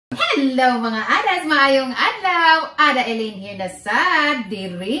Hello mga adas, maayong adlaw. Ada Elaine here na sa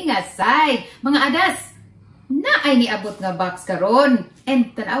diri nga side. Mga adas, na ay niabot nga box karon. And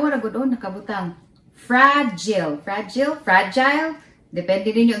tanawa ra gud nakabutang fragile.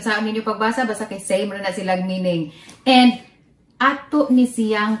 Depende din yun sa ninyo pagbasa, basta kay same ra na silang meaning. And ato ni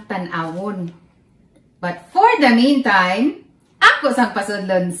siyang tanawon. But for the meantime, ako sang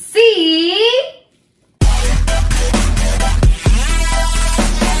pasudlon si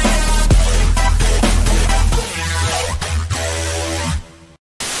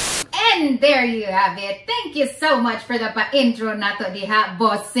And there you have it. Thank you so much for the pa-intro nato diha,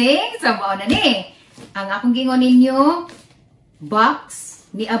 bossing. So, mao na ni. Ang akong gingon ninyo, box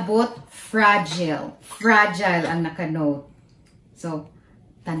niabot fragile. Fragile ang naka-note. So,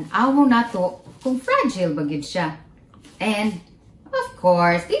 tan-aw nato kung fragile bagid siya. And, of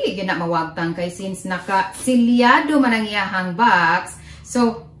course, dili gyud na mawagtang kay since naka-silyado man ang iyahang box.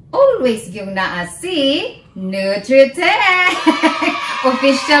 So, always gyud naa si Nutritech!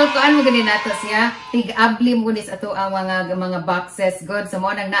 Official ko ano gani nato siya. Tig-abli mo gunis ato ang mga boxes good. So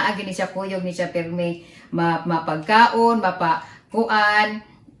mo nang naa gini siya kuyog ni siya pirmi mapagkaon, mapakuan.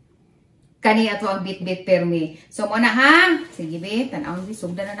 Kani ato ang bit-bit pirmi. So mo na ha. Sige be, tan-aw ni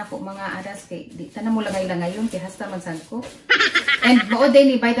sugdan na nako mga adas kay di tanan mo langay-langayon kay hasta man sad ko. And mo din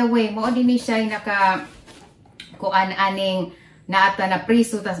ni by the way, mo din ni siya naka kuan aning naata na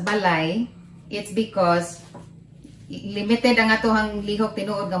priso tas balay. It's because limited ang atohang lihok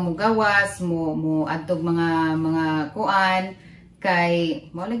tinuod nga mugawas mo adtog mga kuan kay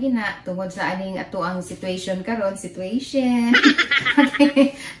mao lagi na tungod sa aning ato ang situation karon okay.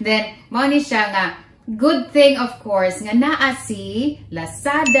 Then mao ni siya nga good thing of course nga naa si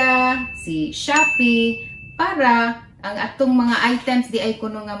Lazada, si Shopee para ang atong mga items di ay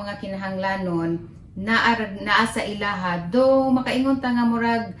kuno nga mga kinahanglanon naa sa ilaha do makaingon ta nga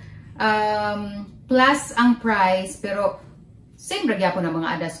murag plus ang price pero same ra gyapon ang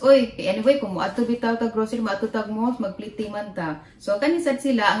mga adas oy anyway kung moadto bitaw ta grocery moadto tag malls magpliti man ta so kanisad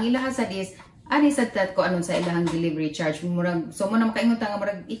sila ang ilaha sa dis ani sad tat ko anon sa ilahang delivery charge murag so mo na makaingon ta nga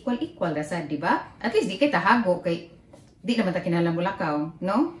murag equal ra sad di ba at least di kay tahago kay di naman ta kinahanglan bulakaw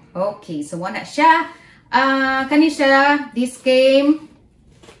no okay so wala siya kani siya this came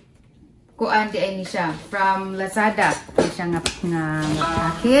kuan di ay ni siya from Lazada. Di siya nga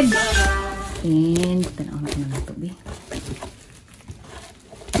package. And tanaw na ito bi.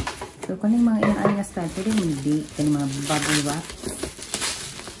 So kaning mga ilang nga style pwede hindi kaning mga bubble wrap.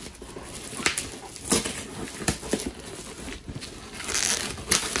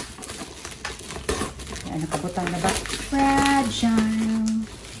 Yan nakabutang na ba? Fragile.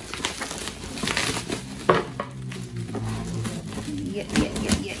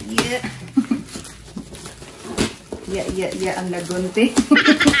 Yeah, ang lagunti.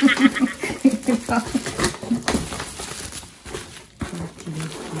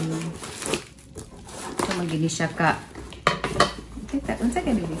 So, magini siya ka. Okay, unsa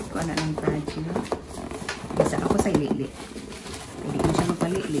ka dili ko ana ng fragile. Bisa ako sa ilili. Hindi ko siya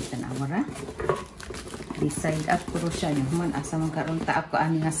magpalili tanawa ra. This side up ko siya man asa man karon ta ako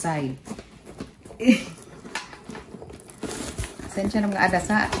ani nga side. Sensya ng mga adas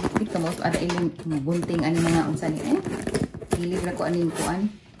ha. Ito mo ada iling bunting ani mga unsa ni hilig na ko aning kuan.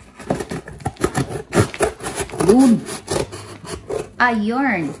 Yun.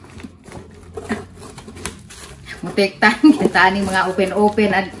 Ayun. Mutektan kita aning mga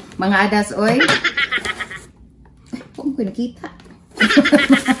open at mga adas oy. Kung ko nakita.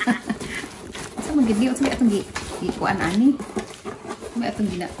 Sa mga gidli sa atong kuan ani. May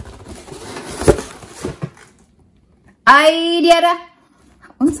atong gina. Ay, diara.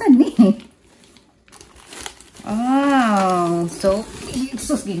 Unsa ni? Oh, so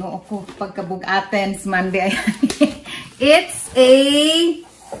sus Ginoo ko pagkabug-atens man di ay. It's a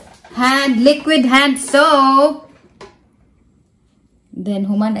liquid hand soap. Then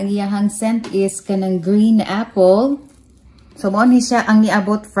human ang iyahang scent is kanang green apple. So mo ni siya ang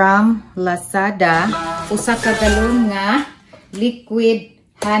niabot from Lazada. Usa ka galon nga liquid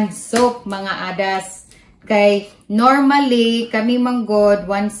hand soap mga adas. Kay normally kami manggod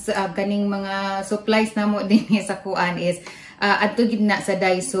once kaning mga supplies namo din sa kuan is adto gid na sa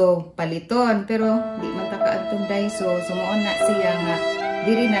Daiso paliton pero di man ta kaadtong Daiso sumuon na siya nga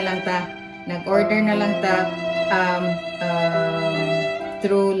diri na lang ta nag-order na lang ta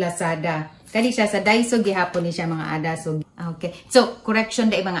through Lazada. Kani siya sa Daiso gihapon ni siya mga adas. So, okay. So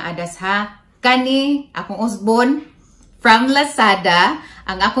correction dai mga adas ha. Kani akong usbon from Lazada.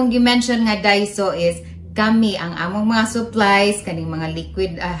 Ang akong gi-mention nga Daiso is kami ang among mga supplies kaning mga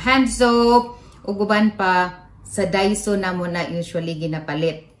liquid hand soap ug uban pa sa Daiso namo na usually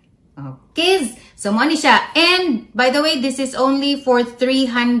ginapalit. Okay. So, mo ni siya. And, by the way, this is only for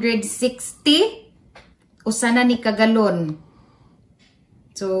 360. Usa na ni kagalon.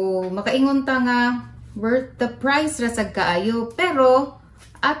 So, makaingon ta nga, worth the price rasag kaayo. Pero,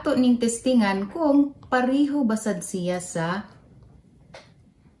 ato ning testingan kung pariho basad siya sa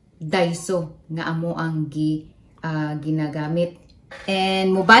Daiso nga amo ang ginagamit.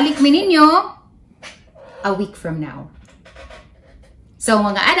 And, mubalik mi ninyo a week from now. So,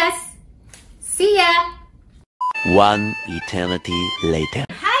 mga adas, see ya! One eternity later.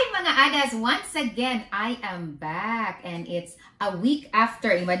 Hi mga adas! Once again, I am back. And it's a week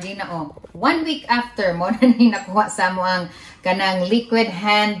after. Imagine na 1 week after mo na ni nakuha sa mo ang kanang liquid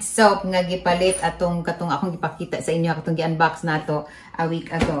hand soap nga gipalit atong akong ipakita sa inyo, atong gi-unbox nato a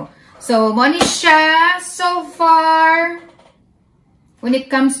week ago. So, mo ni siya so far. When it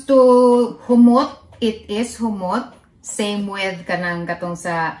comes to humot, it is humot. Same with kanang katong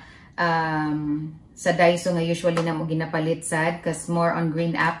sa Daiso nga usually na mo ginapalit sad kas more on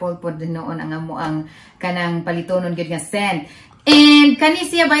green apple pod noon ang amo ang kanang palitonon gyud nga scent. And kani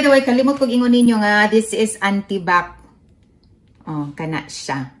siya, by the way, kalimot kog ingon ninyo nga this is anti-bac. Kana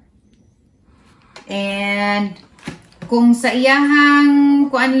siya. And kung sa iyahang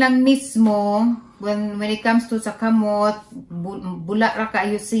kuan lang mismo, when it comes to sa kamot, bula ra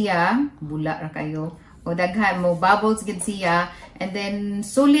kayo siya, o daghan mo bubbles gid siya. And then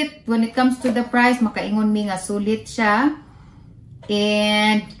sulit when it comes to the price, makaingon mi nga sulit siya.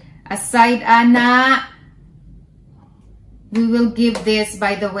 And aside ana, we will give this,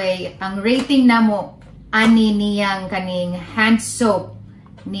 by the way, ang rating namo ani niyang kaning hand soap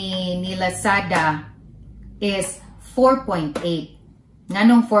ni Lazada is 4.8.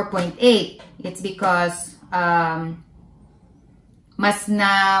 Nganong 4.8? It's because mas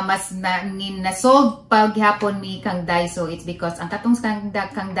na-solve paghapon mi kang Daiso. It's because ang katong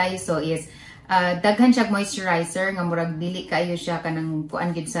kang Daiso is daghan siya moisturizer nga murag dili kayo siya kanang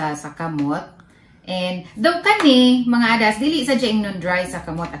kuan gid sa kamot. And daw kani mga adas dili sa dya non dry sa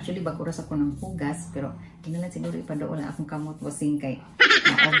kamot. Actually bagura sa ko ng hugas, pero ina lang siguro ipadoon lang akong kamot wasing kay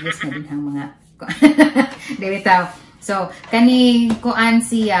obvious na din ang mga dili taw. So kani kuan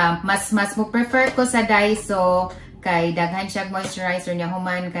siya mas mo prefer ko sa Daiso kay daghan siya moisturizer niya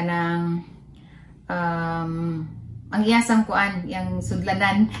human kanang ang iyasang kuan yang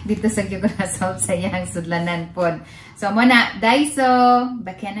sudlanan dito sa Gyugrasol sa iyang sudlanan pod. So mo na Daiso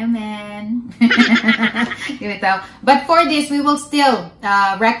baka naman. But for this we will still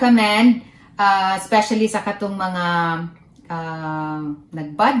recommend especially sa katong mga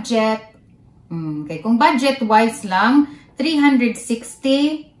nag-budget. Kay kung budget wise lang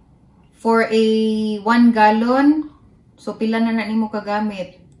 360 for a 1 gallon. So, pila na nimo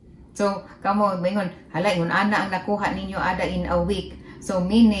kagamit. So, kamo, mayroon, hala, yun ana ang nakuha ninyo ada in a week. So,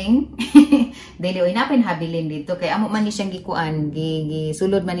 meaning, dili oy napin habilin dito. Kaya amo man ni siyang gikuan,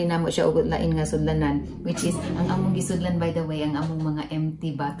 gisulod man ni namo siya og lain nga sudlanan. Which is, ang among gisudlan, by the way, ang among mga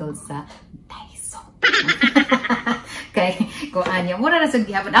empty bottles sa Daiso. Kay, kuan niya. Mura na sa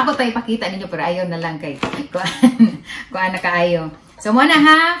gihapon. Ako tayo ipakita ninyo, pero ayaw na lang kay kuan na kaayo. So, muna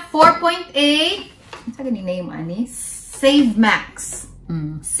ha, 4.8. Sa ganing name, anis? Savemax.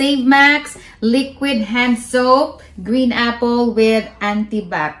 Savemax liquid hand soap, green apple with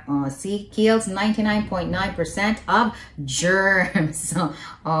anti-bac. See, kills 99.9% of germs. So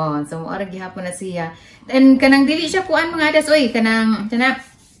ora gihapon na siya. And kanang dili siya kuan mga adas, oy, kanang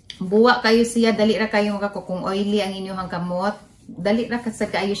buwa kayo siya, dali ra kayo kung oily ang inyong kamot. Dali ra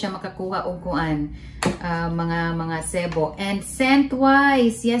kasag kayo siya makakuha og kuan mga sebo. And scent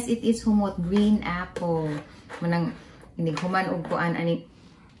wise, yes, it is humot green apple. Manang hindi human og kuan ani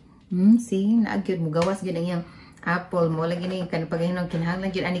see naagyod mo gawas gyud ang iyang apple mo lagi ni kan paghinog kinahanglan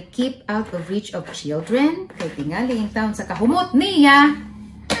gyud ani keep out of reach of children kay tingali in town sa kahumot niya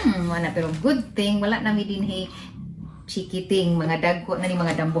wala pero good thing wala na mi dinhi chikiting mga dagko na ni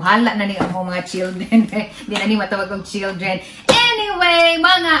mga dambuhala na ni ang mga children di na ni matawag og children. Anyway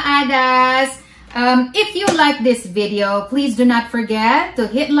mga adas, if you like this video, please do not forget to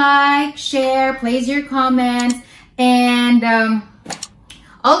hit like, share, place your comments. And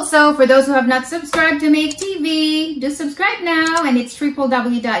also, for those who have not subscribed to Ma2ke TV, do subscribe now. And it's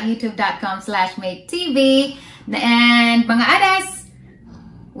www.youtube.com/Ma2ke TV. And mga adas,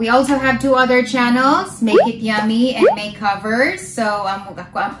 we also have 2 other channels, Make It Yummy and Make Covers. So,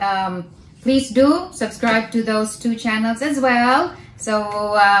 please do subscribe to those 2 channels as well. So,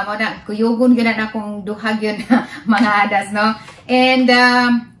 kuyugon gina na kung duhag yun mga adas, no? And,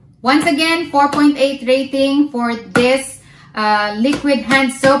 once again, 4.8 rating for this liquid hand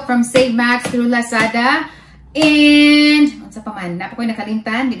soap from Savemax through Lazada. And, unsa pa man, napa ko'y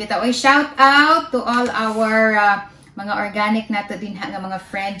nakalimtan. Di bitaw, shout out to all our mga organic nato din nga mga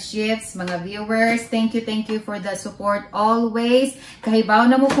friendships, mga viewers. Thank you for the support always. Kahibaw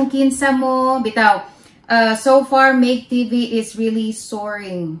na mo kung kinsa mo. Bitaw, so far, Ma2ke TV is really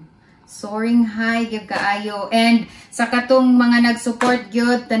soaring. Soaring high, gyud kaayo. And sa katong mga nag-support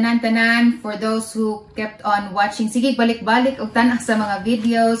gyud, tanan-tanan, for those who kept on watching. Sige, balik-balik og tanah sa mga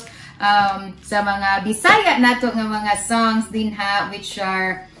videos. Sa mga Bisaya nato nga mga songs din ha, which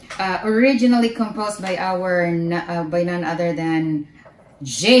are originally composed by by none other than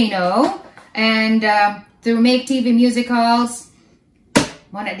Jhay-know, and through Ma2ke TV Musicals.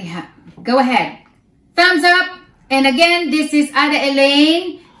 Muna diha. Go ahead, thumbs up. And again, this is Ada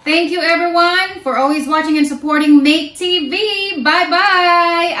Elaine. Thank you everyone for always watching and supporting Ma2ke TV. Bye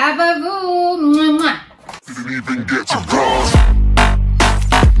bye. Abavu. Didn't even get to bronze.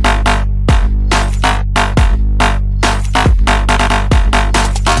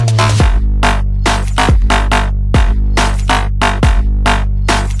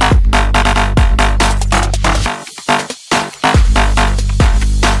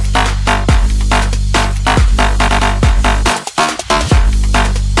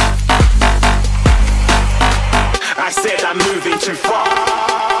 I'm moving too far.